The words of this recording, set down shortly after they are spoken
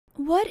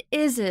What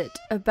is it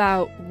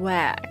about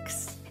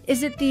wax?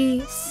 Is it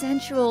the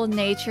sensual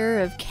nature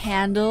of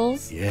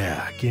candles?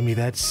 Yeah, give me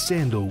that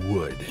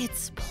sandalwood.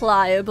 Its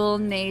pliable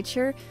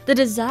nature? The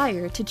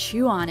desire to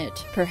chew on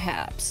it,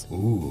 perhaps?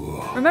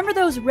 Ooh. Remember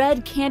those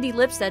red candy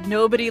lips that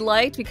nobody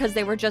liked because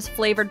they were just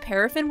flavored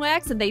paraffin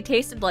wax and they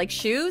tasted like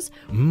shoes?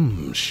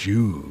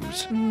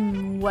 Shoes.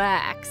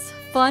 Wax.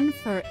 Fun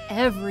for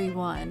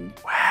everyone.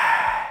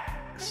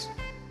 Wax.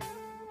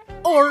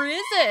 Or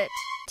is it?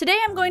 Today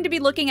I'm going to be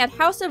looking at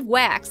House of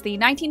Wax, the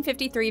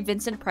 1953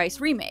 Vincent Price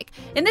remake.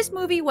 In this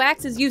movie,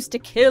 wax is used to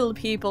kill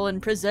people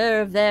and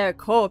preserve their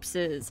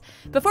corpses.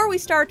 Before we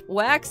start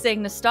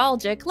waxing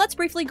nostalgic, let's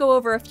briefly go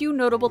over a few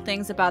notable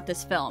things about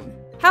this film.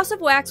 House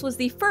of Wax was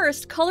the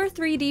first color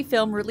 3D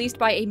film released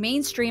by a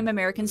mainstream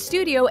American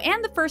studio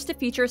and the first to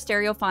feature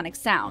stereophonic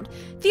sound.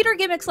 Theater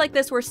gimmicks like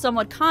this were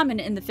somewhat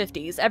common in the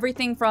 50s,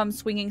 everything from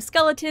swinging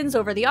skeletons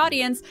over the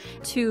audience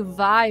to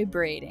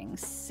vibrating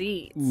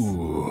seats.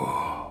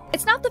 Ooh.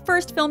 It's not the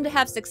first film to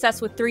have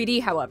success with 3D,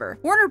 however.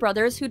 Warner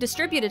Brothers, who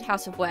distributed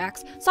House of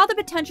Wax, saw the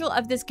potential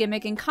of this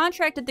gimmick and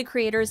contracted the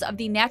creators of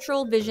the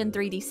Natural Vision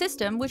 3D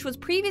system, which was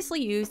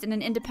previously used in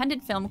an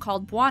independent film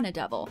called Buona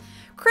Devil.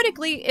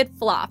 Critically, it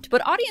flopped,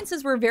 but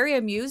audiences were very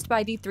amused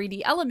by the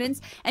 3D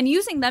elements, and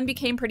using them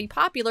became pretty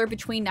popular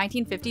between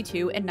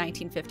 1952 and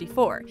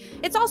 1954.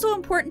 It's also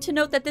important to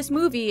note that this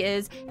movie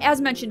is,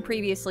 as mentioned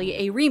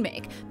previously, a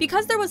remake.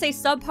 Because there was a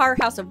subpar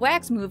House of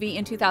Wax movie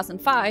in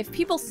 2005,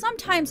 people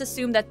sometimes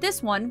assume that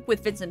this one,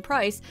 with Vincent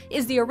Price,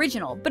 is the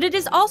original, but it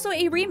is also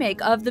a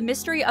remake of The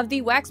Mystery of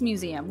the Wax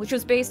Museum, which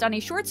was based on a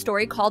short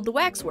story called The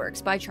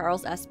Waxworks by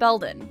Charles S.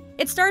 Belden.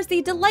 It stars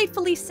the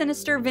delightfully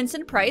sinister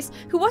Vincent Price,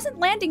 who wasn't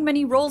landing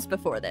many roles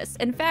before this.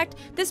 In fact,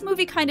 this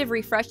movie kind of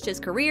refreshed his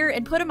career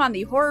and put him on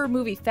the horror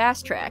movie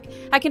fast track.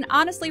 I can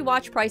honestly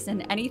watch Price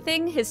in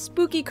anything. His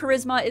spooky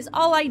charisma is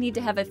all I need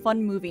to have a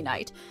fun movie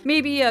night,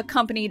 maybe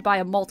accompanied by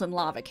a molten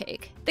lava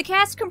cake. The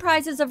cast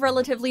comprises of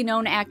relatively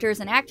known actors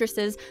and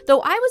actresses,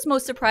 though I was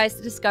most surprised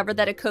to discover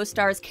that it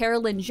co-stars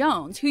Carolyn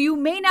Jones, who you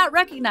may not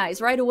recognize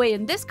right away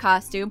in this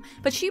costume,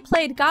 but she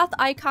played goth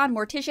icon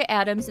Morticia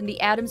Addams in the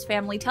Addams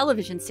Family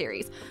television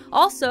series.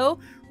 Also,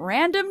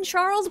 random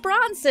Charles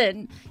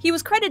Bronson. He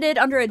was credited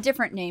under a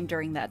different name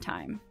during that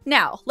time.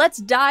 Now, let's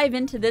dive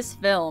into this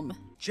film.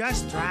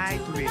 Just try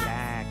to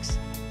relax.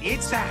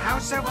 It's the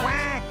House of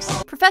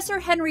Wax! Professor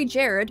Henry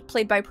Jared,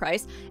 played by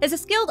Price, is a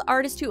skilled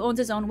artist who owns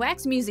his own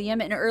wax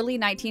museum in early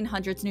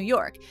 1900s New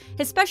York.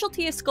 His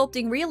specialty is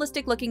sculpting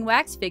realistic-looking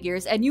wax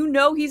figures, and you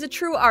know he's a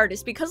true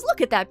artist because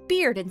look at that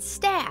beard and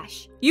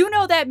stash! You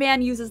know that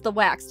man uses the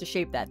wax to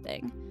shape that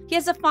thing. He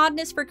has a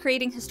fondness for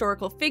creating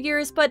historical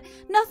figures, but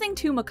nothing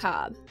too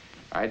macabre.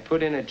 I'd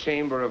put in a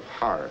chamber of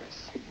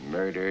horrors.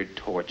 Murder,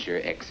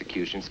 torture,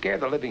 execution, scare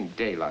the living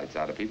daylights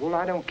out of people. Well,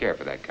 I don't care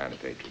for that kind of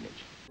patronage.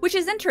 Which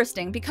is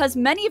interesting, because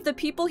many of the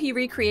people he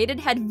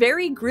recreated had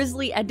very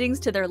grisly endings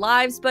to their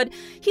lives, but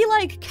he,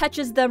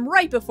 catches them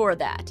right before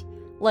that.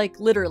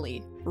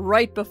 Literally,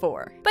 right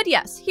before. But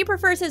yes, he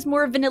prefers his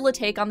more vanilla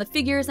take on the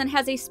figures and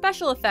has a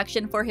special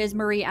affection for his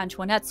Marie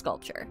Antoinette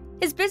sculpture.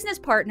 His business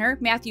partner,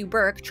 Matthew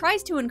Burke,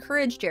 tries to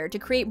encourage Jared to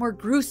create more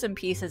gruesome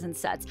pieces and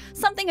sets,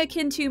 something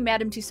akin to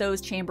Madame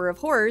Tussauds Chamber of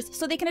Horrors,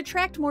 so they can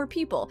attract more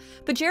people,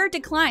 but Jared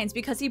declines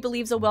because he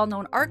believes a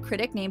well-known art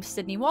critic named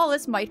Sidney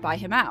Wallace might buy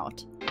him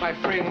out. My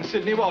friend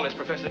Sidney Wallace,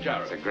 Professor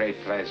Jarrett. It's a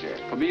great pleasure.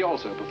 For me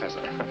also,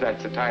 Professor.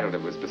 That's a title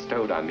that was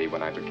bestowed on me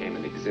when I became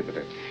an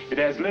exhibitor. It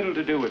has little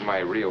to do with my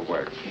real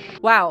work.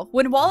 Wow,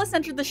 when Wallace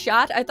entered the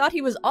shot, I thought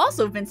he was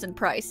also Vincent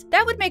Price.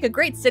 That would make a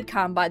great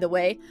sitcom, by the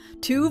way.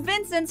 2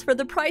 Vincents for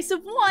the price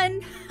of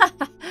 1.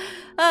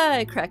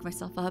 I crack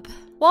myself up.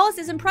 Wallace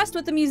is impressed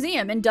with the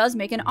museum and does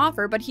make an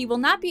offer, but he will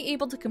not be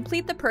able to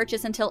complete the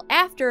purchase until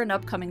after an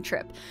upcoming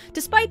trip.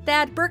 Despite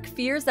that, Burke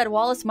fears that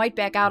Wallace might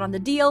back out on the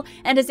deal,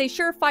 and as a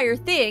surefire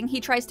thing,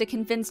 he tries to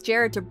convince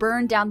Jared to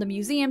burn down the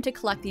museum to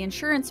collect the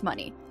insurance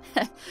money.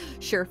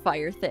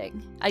 Surefire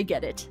thing. I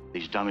get it.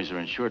 These dummies are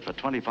insured for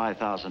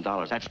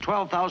 $25,000. That's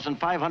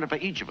 $12,500 for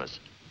each of us.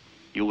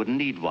 You wouldn't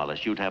need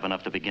Wallace. You'd have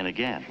enough to begin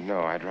again. No,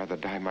 I'd rather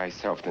die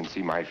myself than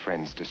see my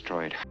friends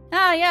destroyed.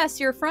 Ah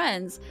yes, your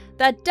friends.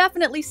 That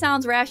definitely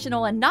sounds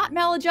rational and not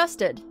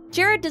maladjusted.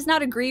 Jared does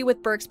not agree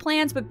with Burke's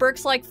plans, but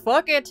Burke's like,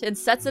 fuck it, and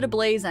sets it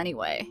ablaze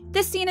anyway.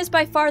 This scene is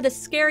by far the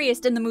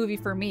scariest in the movie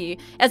for me.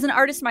 As an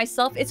artist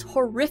myself, it's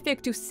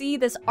horrific to see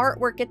this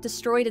artwork get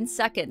destroyed in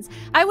seconds.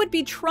 I would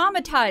be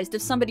traumatized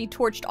if somebody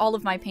torched all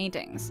of my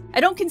paintings. I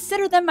don't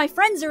consider them my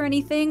friends or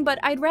anything, but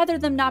I'd rather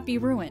them not be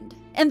ruined.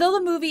 And though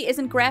the movie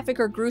isn't graphic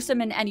or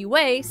gruesome in any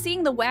way,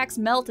 seeing the wax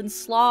melt and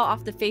slaw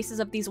off the faces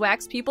of these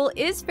wax people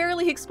is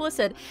fairly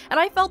explicit, and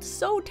I felt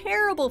so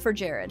terrible for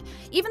Jared.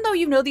 Even though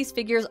you know these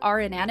figures are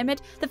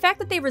inanimate, the fact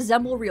that they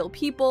resemble real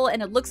people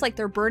and it looks like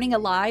they're burning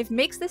alive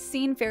makes this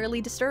scene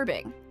fairly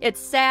disturbing. It's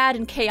sad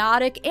and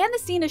chaotic, and the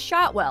scene is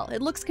shot well.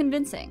 It looks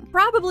convincing.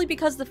 Probably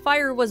because the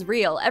fire was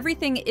real,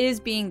 everything is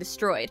being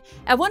destroyed.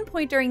 At one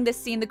point during this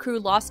scene, the crew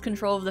lost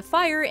control of the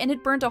fire, and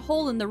it burnt a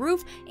hole in the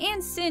roof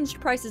and singed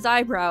Price's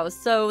eyebrows,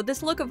 so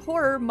this look of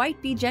horror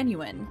might be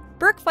genuine.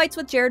 Burke fights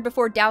with Jared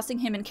before dousing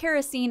him in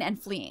kerosene and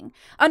fleeing.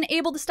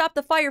 Unable to stop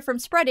the fire from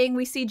spreading,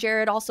 we see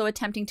Jared also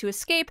attempting to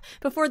escape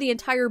before the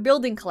entire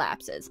building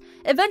collapses.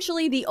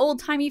 Eventually, the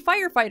old-timey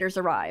firefighters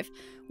arrive.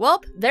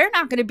 Welp, they're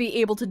not going to be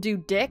able to do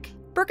dick.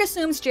 Burke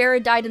assumes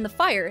Jared died in the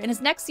fire and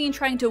is next seen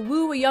trying to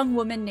woo a young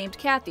woman named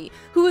Kathy,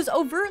 who is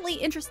overtly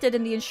interested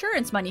in the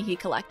insurance money he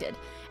collected.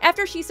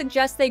 After she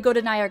suggests they go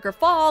to Niagara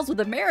Falls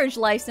with a marriage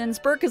license,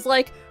 Burke is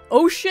like,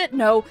 "Oh shit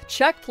no,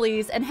 check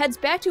please," and heads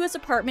back to his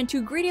apartment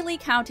to greedily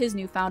count his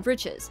newfound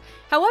riches.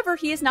 However,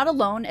 he is not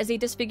alone, as a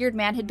disfigured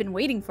man had been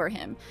waiting for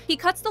him. He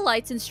cuts the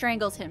lights and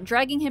strangles him,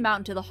 dragging him out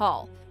into the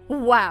hall.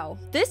 Wow,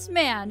 this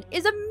man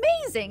is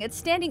amazing at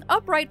standing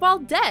upright while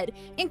dead.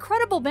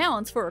 Incredible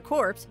balance for a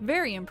corpse,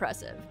 very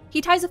impressive.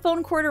 He ties a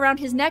phone cord around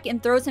his neck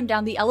and throws him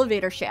down the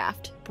elevator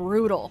shaft.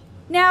 Brutal.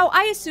 Now,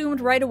 I assumed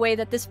right away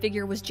that this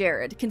figure was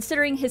Jared,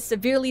 considering his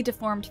severely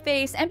deformed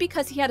face and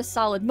because he had a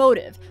solid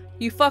motive.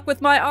 You fuck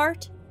with my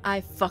art?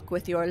 I fuck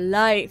with your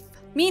life.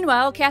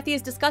 Meanwhile, Kathy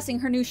is discussing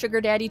her new sugar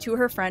daddy to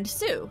her friend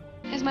Sue.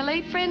 As my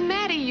late friend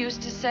Maddie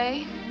used to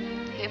say,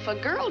 if a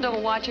girl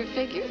don't watch her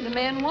figure, the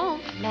man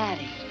won't.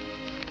 Maddie.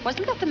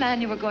 Wasn't that the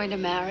man you were going to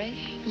marry?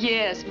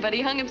 Yes, but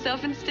he hung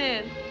himself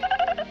instead.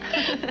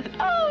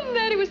 Oh,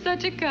 Maddie was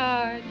such a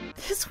card.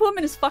 This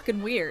woman is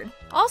fucking weird.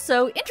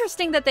 Also,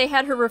 interesting that they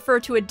had her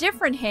refer to a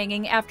different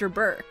hanging after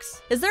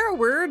Burke's. Is there a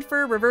word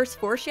for reverse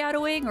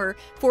foreshadowing, or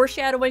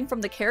foreshadowing from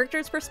the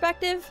character's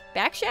perspective?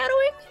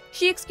 Backshadowing?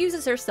 She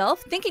excuses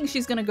herself, thinking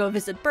she's gonna go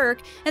visit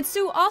Burke, and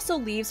Sue also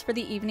leaves for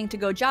the evening to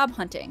go job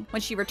hunting.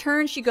 When she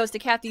returns, she goes to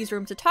Kathy's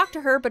room to talk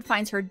to her, but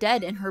finds her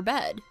dead in her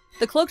bed.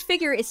 The cloaked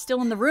figure is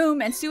still in the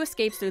room, and Sue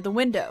escapes through the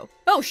window.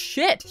 Oh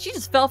shit, she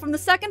just fell from the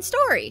second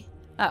story!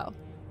 Oh,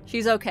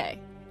 she's okay.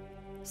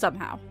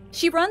 Somehow.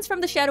 She runs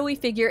from the shadowy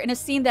figure in a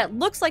scene that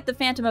looks like the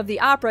Phantom of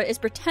the Opera is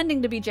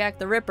pretending to be Jack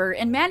the Ripper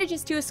and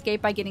manages to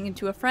escape by getting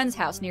into a friend's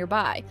house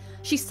nearby.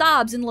 She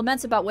sobs and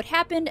laments about what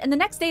happened, and the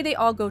next day they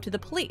all go to the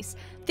police.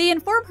 They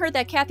inform her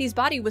that Kathy's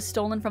body was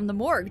stolen from the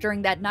morgue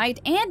during that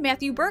night, and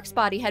Matthew Burke's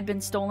body had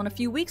been stolen a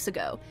few weeks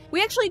ago.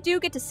 We actually do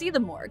get to see the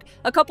morgue.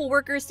 A couple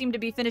workers seem to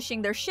be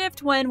finishing their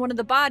shift when one of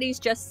the bodies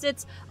just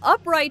sits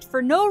upright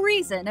for no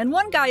reason, and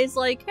one guy is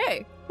like,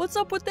 "Hey, what's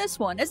up with this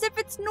one?" As if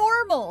it's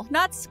normal,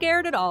 not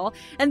scared at all.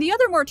 And the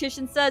other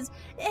mortician says,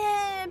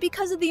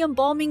 because of the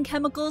embalming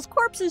chemicals,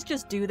 corpses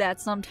just do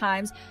that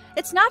sometimes.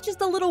 It's not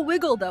just a little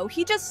wiggle though,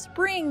 he just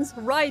springs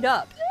right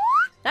up.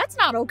 That's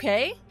not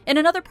okay. In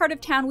another part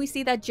of town, we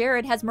see that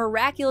Jared has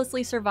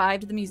miraculously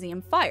survived the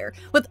museum fire,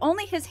 with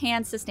only his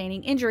hand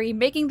sustaining injury,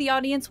 making the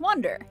audience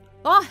wonder.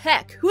 Aw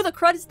heck, who the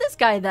crud is this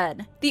guy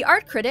then? The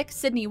art critic,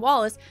 Sidney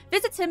Wallace,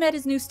 visits him at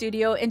his new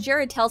studio, and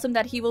Jared tells him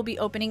that he will be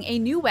opening a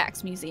new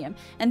wax museum,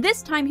 and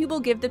this time he will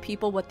give the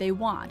people what they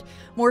want.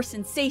 More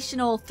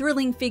sensational,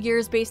 thrilling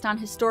figures based on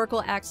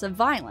historical acts of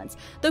violence,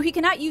 though he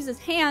cannot use his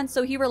hands,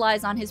 so he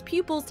relies on his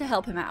pupils to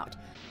help him out.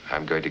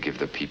 I'm going to give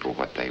the people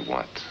what they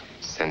want.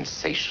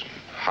 Sensation,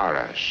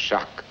 horror,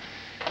 shock.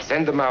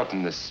 Send them out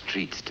in the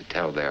streets to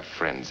tell their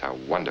friends how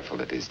wonderful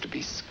it is to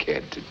be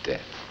scared to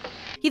death.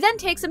 He then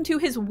takes him to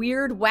his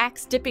weird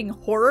wax-dipping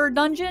horror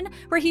dungeon,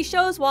 where he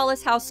shows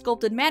Wallace how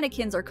sculpted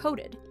mannequins are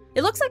coated.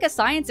 It looks like a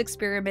science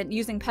experiment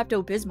using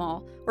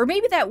Pepto-Bismol, or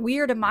maybe that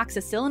weird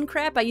amoxicillin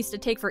crap I used to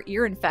take for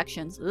ear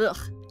infections, ugh.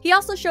 He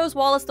also shows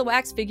Wallace the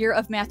wax figure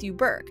of Matthew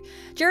Burke.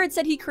 Jared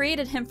said he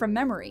created him from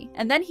memory,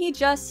 and then he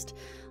just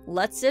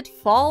lets it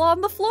fall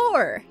on the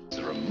floor. It's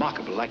a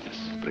remarkable likeness,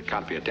 but it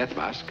can't be a death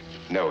mask.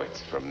 No,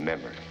 it's from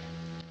memory.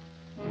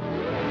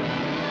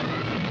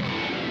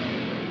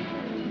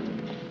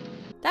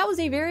 That was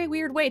a very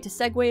weird way to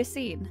segue a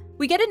scene.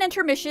 We get an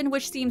intermission,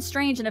 which seems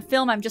strange in a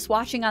film I'm just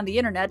watching on the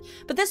internet,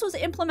 but this was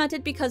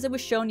implemented because it was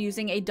shown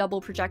using a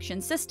double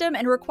projection system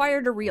and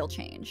required a reel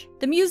change.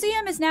 The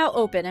museum is now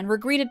open, and we're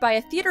greeted by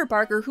a theater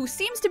barker who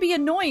seems to be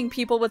annoying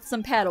people with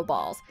some paddle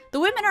balls.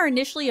 The women are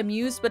initially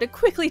amused, but it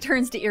quickly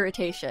turns to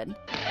irritation.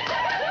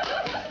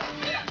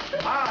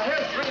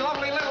 Here's three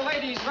lovely little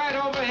ladies right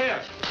over here.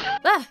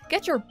 Ah,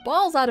 get your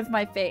balls out of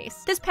my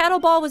face. This paddle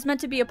ball was meant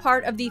to be a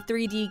part of the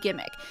 3D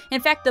gimmick. In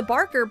fact, the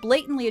barker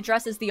blatantly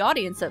addresses the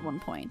audience at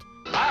one point.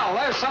 Well,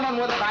 there's someone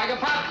with a bag of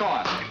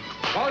popcorn.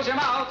 Close your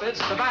mouth, it's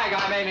the bag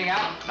I'm aiming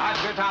at,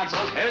 not your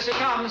tonsils. Here she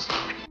comes.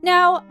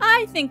 Now,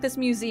 I think this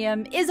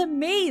museum is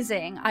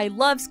amazing. I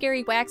love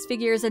scary wax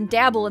figures and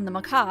dabble in the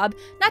macabre,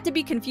 not to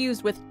be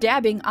confused with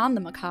dabbing on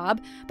the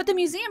macabre, but the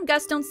museum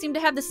guests don't seem to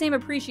have the same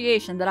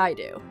appreciation that I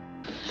do.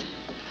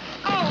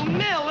 Oh,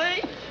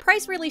 Millie!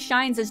 Price really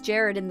shines as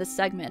Jared in this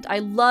segment. I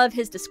love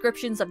his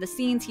descriptions of the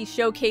scenes he's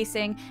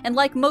showcasing, and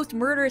like most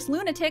murderous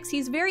lunatics,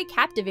 he's very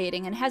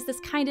captivating and has this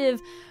kind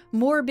of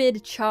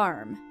morbid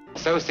charm.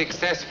 So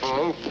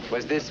successful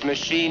was this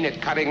machine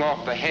at cutting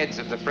off the heads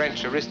of the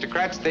French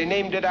aristocrats, they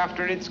named it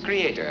after its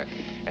creator.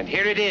 And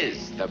here it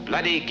is, the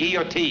bloody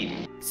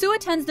guillotine. Sue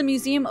attends the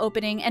museum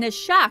opening and is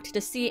shocked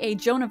to see a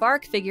Joan of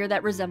Arc figure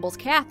that resembles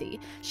Kathy.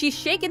 She's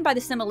shaken by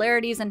the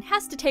similarities and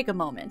has to take a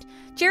moment.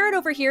 Jared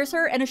overhears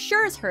her and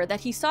assures her that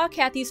he saw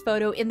Kathy's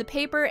photo in the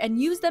paper and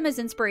used them as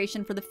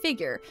inspiration for the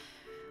figure,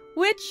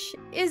 which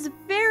is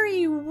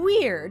very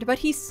weird, but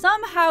he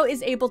somehow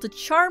is able to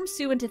charm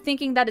Sue into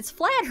thinking that it's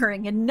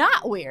flattering and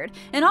not weird,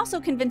 and also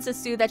convinces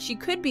Sue that she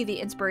could be the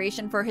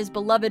inspiration for his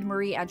beloved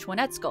Marie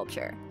Antoinette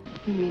sculpture.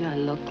 You mean I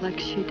look like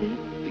she did?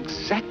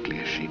 Exactly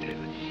as she did.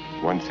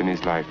 Once in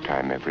his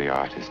lifetime, every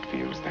artist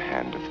feels the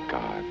hand of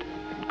God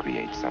and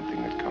creates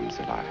something that comes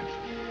alive.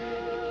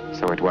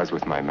 So it was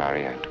with my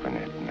Marie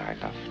Antoinette, and I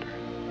loved her.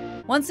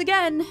 Once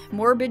again,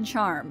 morbid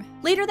charm.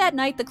 Later that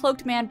night, the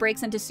cloaked man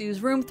breaks into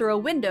Sue's room through a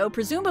window,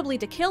 presumably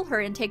to kill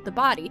her and take the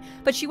body,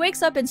 but she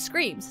wakes up and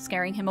screams,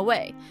 scaring him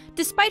away.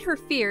 Despite her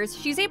fears,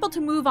 she's able to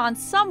move on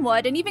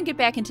somewhat and even get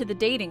back into the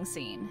dating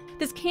scene.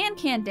 This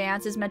can-can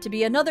dance is meant to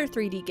be another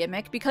 3D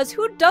gimmick, because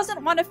who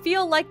doesn't want to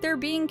feel like they're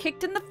being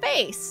kicked in the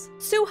face?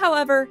 Sue,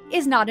 however,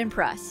 is not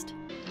impressed.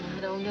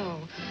 I don't know.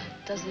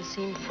 It doesn't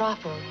seem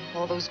proper.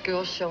 All those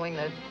girls showing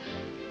their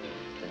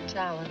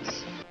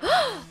talents.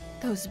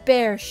 Those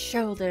bare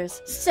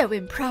shoulders, so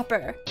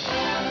improper.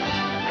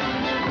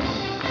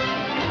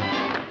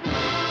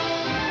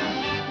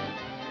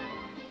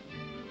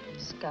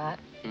 Scott?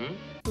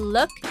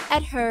 Look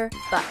at her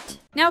butt.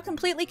 Now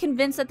completely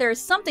convinced that there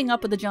is something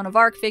up with the Joan of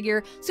Arc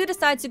figure, Sue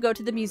decides to go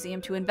to the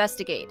museum to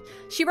investigate.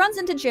 She runs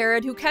into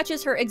Jared, who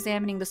catches her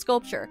examining the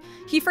sculpture.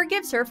 He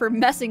forgives her for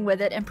messing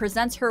with it and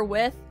presents her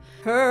with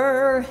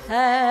her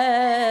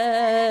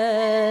head.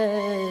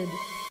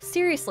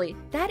 Seriously,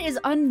 that is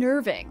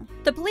unnerving.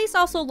 The police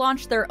also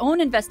launched their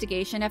own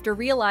investigation after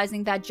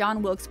realizing that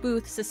John Wilkes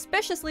Booth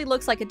suspiciously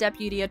looks like a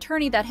deputy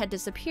attorney that had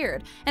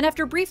disappeared, and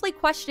after briefly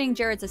questioning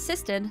Jared's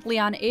assistant,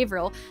 Leon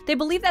Averill, they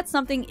believe that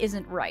something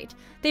isn't right.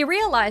 They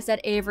realize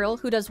that Averill,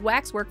 who does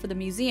wax work for the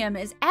museum,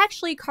 is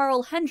actually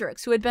Carl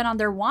Hendricks, who had been on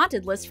their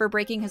wanted list for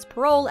breaking his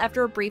parole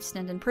after a brief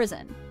stint in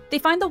prison. They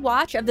find the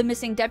watch of the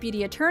missing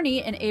deputy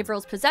attorney in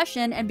Averill's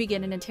possession and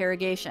begin an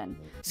interrogation.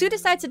 Sue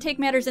decides to take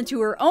matters into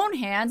her own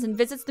hands and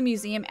visits the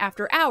museum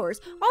after hours,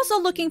 also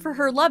looking for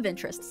her love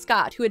interest,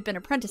 Scott, who had been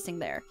apprenticing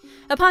there.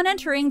 Upon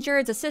entering,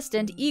 Jared's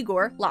assistant,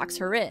 Igor, locks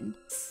her in.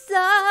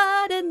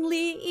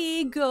 Suddenly,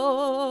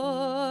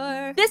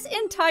 Igor. This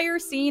entire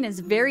scene is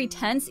very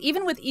tense,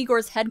 even with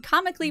Igor's head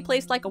comically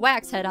placed like a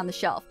wax head on the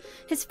shelf.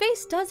 His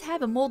face does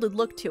have a molded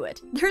look to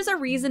it. There's a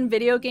reason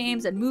video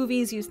games and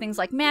movies use things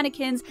like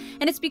mannequins,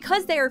 and it's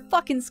because they are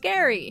fucking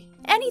scary.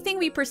 Anything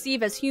we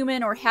perceive as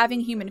human or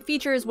having human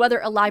features, whether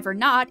alive or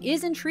not,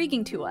 is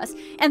intriguing to us,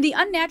 and the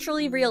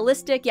unnaturally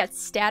realistic yet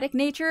static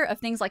nature of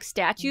things like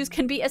statues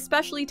can be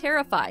especially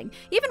terrifying,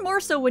 even more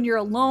so when you're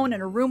alone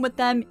in a room with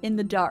them in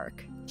the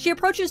dark. She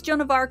approaches Joan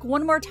of Arc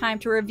one more time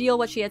to reveal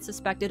what she had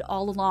suspected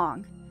all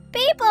along.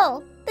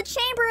 People! The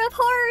Chamber of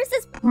Horrors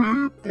is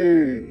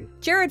creepy!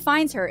 Jared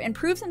finds her and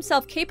proves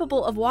himself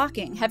capable of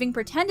walking, having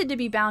pretended to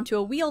be bound to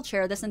a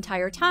wheelchair this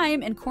entire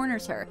time, and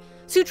corners her.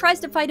 Sue tries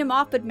to fight him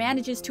off but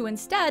manages to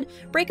instead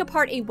break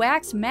apart a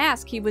wax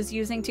mask he was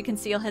using to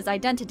conceal his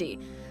identity.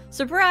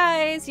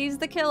 Surprise! He's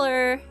the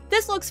killer!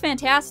 This looks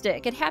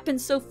fantastic. It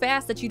happens so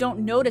fast that you don't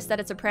notice that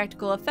it's a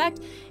practical effect,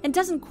 and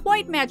doesn't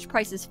quite match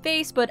Price's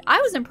face, but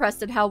I was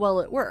impressed at how well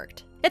it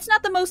worked. It's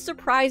not the most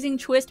surprising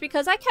twist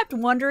because I kept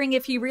wondering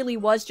if he really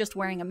was just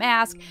wearing a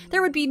mask.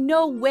 There would be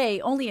no way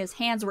only his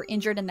hands were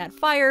injured in that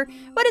fire,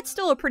 but it's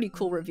still a pretty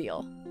cool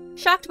reveal.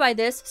 Shocked by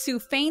this, Sue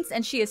faints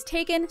and she is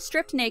taken,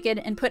 stripped naked,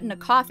 and put in a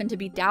coffin to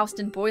be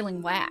doused in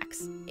boiling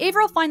wax.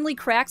 Averill finally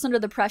cracks under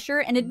the pressure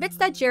and admits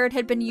that Jared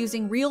had been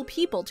using real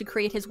people to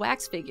create his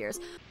wax figures.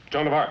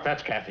 Joan of Arc,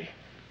 that's Kathy.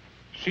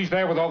 She's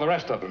there with all the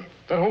rest of them.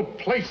 That whole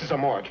place is a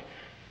morgue.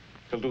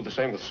 He'll do the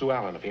same with Sue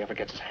Allen if he ever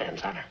gets his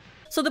hands on her.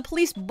 So the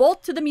police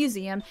bolt to the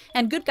museum,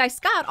 and good guy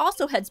Scott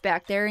also heads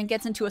back there and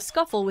gets into a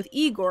scuffle with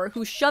Igor,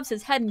 who shoves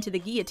his head into the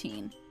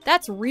guillotine.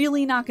 That's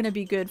really not going to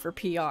be good for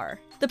PR.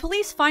 The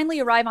police finally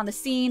arrive on the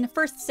scene,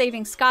 first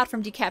saving Scott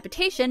from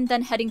decapitation,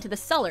 then heading to the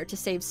cellar to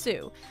save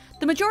Sue.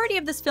 The majority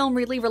of this film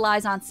really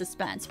relies on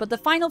suspense, but the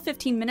final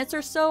 15 minutes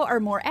or so are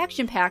more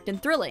action-packed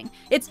and thrilling.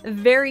 It's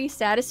very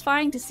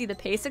satisfying to see the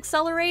pace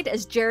accelerate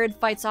as Jared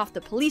fights off the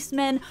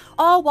policemen,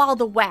 all while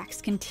the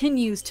wax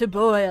continues to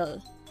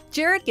boil.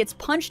 Jared gets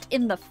punched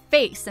in the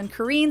face and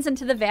careens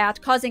into the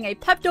vat, causing a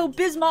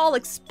Pepto-Bismol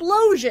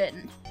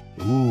explosion!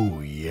 Ooh,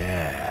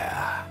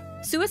 yeah.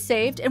 Sue is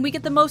saved, and we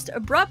get the most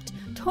abrupt,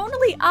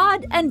 tonally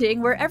odd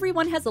ending where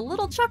everyone has a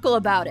little chuckle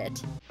about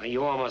it. Well,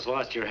 you almost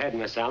lost your head,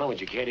 Miss Allen.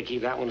 Would you care to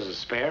keep that one as a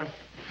spare?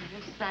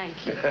 Yes,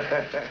 thank you.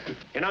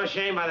 You know,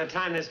 Shane, by the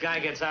time this guy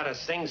gets out of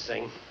Sing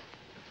Sing,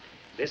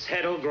 this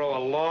head'll grow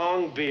a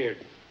long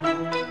beard.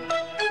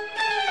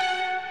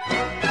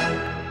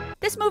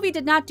 This movie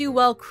did not do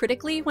well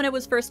critically when it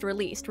was first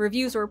released.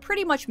 Reviews were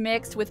pretty much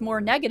mixed, with more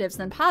negatives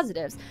than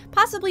positives,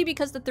 possibly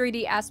because the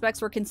 3D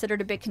aspects were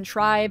considered a bit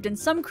contrived and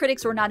some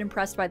critics were not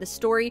impressed by the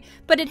story,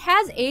 but it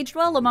has aged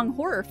well among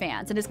horror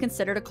fans and is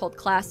considered a cult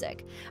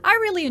classic. I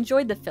really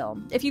enjoyed the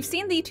film. If you've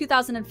seen the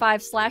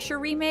 2005 slasher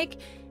remake,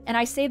 and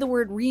I say the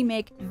word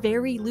remake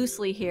very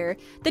loosely here,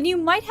 then you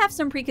might have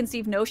some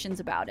preconceived notions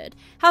about it.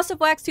 House of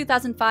Wax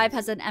 2005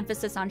 has an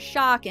emphasis on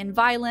shock and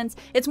violence.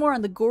 It's more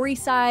on the gory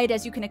side,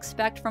 as you can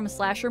expect from a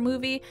slasher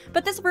movie,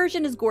 but this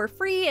version is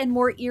gore-free and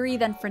more eerie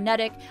than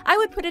frenetic. I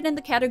would put it in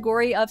the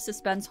category of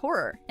suspense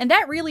horror, and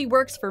that really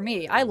works for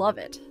me. I love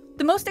it.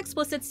 The most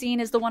explicit scene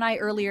is the one I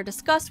earlier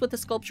discussed with the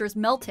sculptures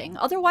melting,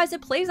 otherwise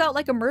it plays out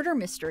like a murder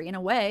mystery in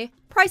a way.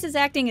 Price's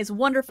acting is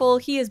wonderful,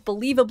 he is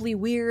believably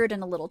weird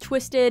and a little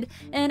twisted,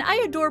 and I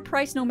adore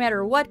Price no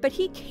matter what, but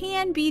he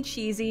can be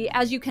cheesy,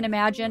 as you can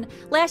imagine.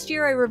 Last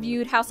year I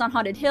reviewed House on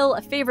Haunted Hill,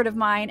 a favorite of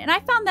mine, and I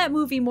found that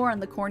movie more on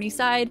the corny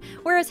side,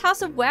 whereas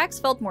House of Wax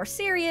felt more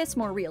serious,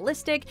 more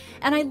realistic,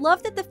 and I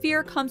love that the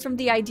fear comes from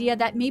the idea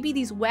that maybe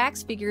these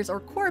wax figures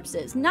are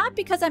corpses, not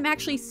because I'm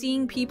actually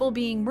seeing people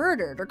being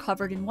murdered or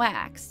covered in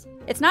wax.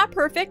 It's not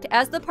perfect,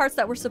 as the parts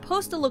that were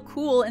supposed to look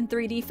cool in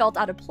 3D felt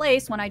out of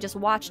place when I just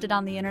watched it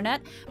on the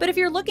internet, but if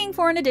you're looking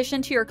for an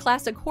addition to your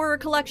classic horror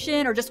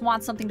collection or just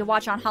want something to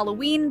watch on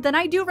Halloween, then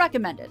I do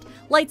recommend it.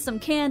 Light some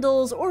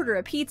candles, order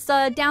a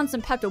pizza, down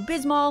some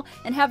Pepto-Bismol,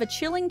 and have a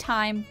chilling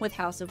time with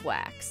House of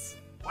Wax.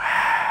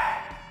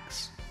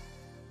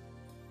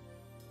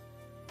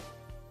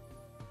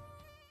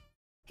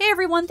 Hey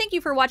everyone, thank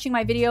you for watching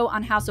my video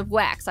on House of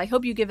Wax. I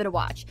hope you give it a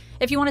watch.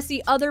 If you want to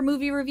see other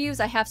movie reviews,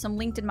 I have some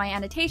linked in my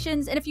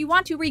annotations, and if you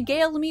want to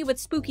regale me with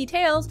spooky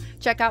tales,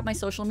 check out my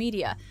social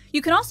media.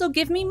 You can also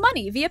give me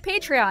money via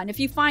Patreon if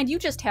you find you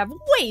just have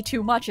way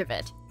too much of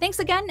it. Thanks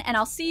again, and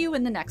I'll see you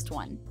in the next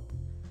one.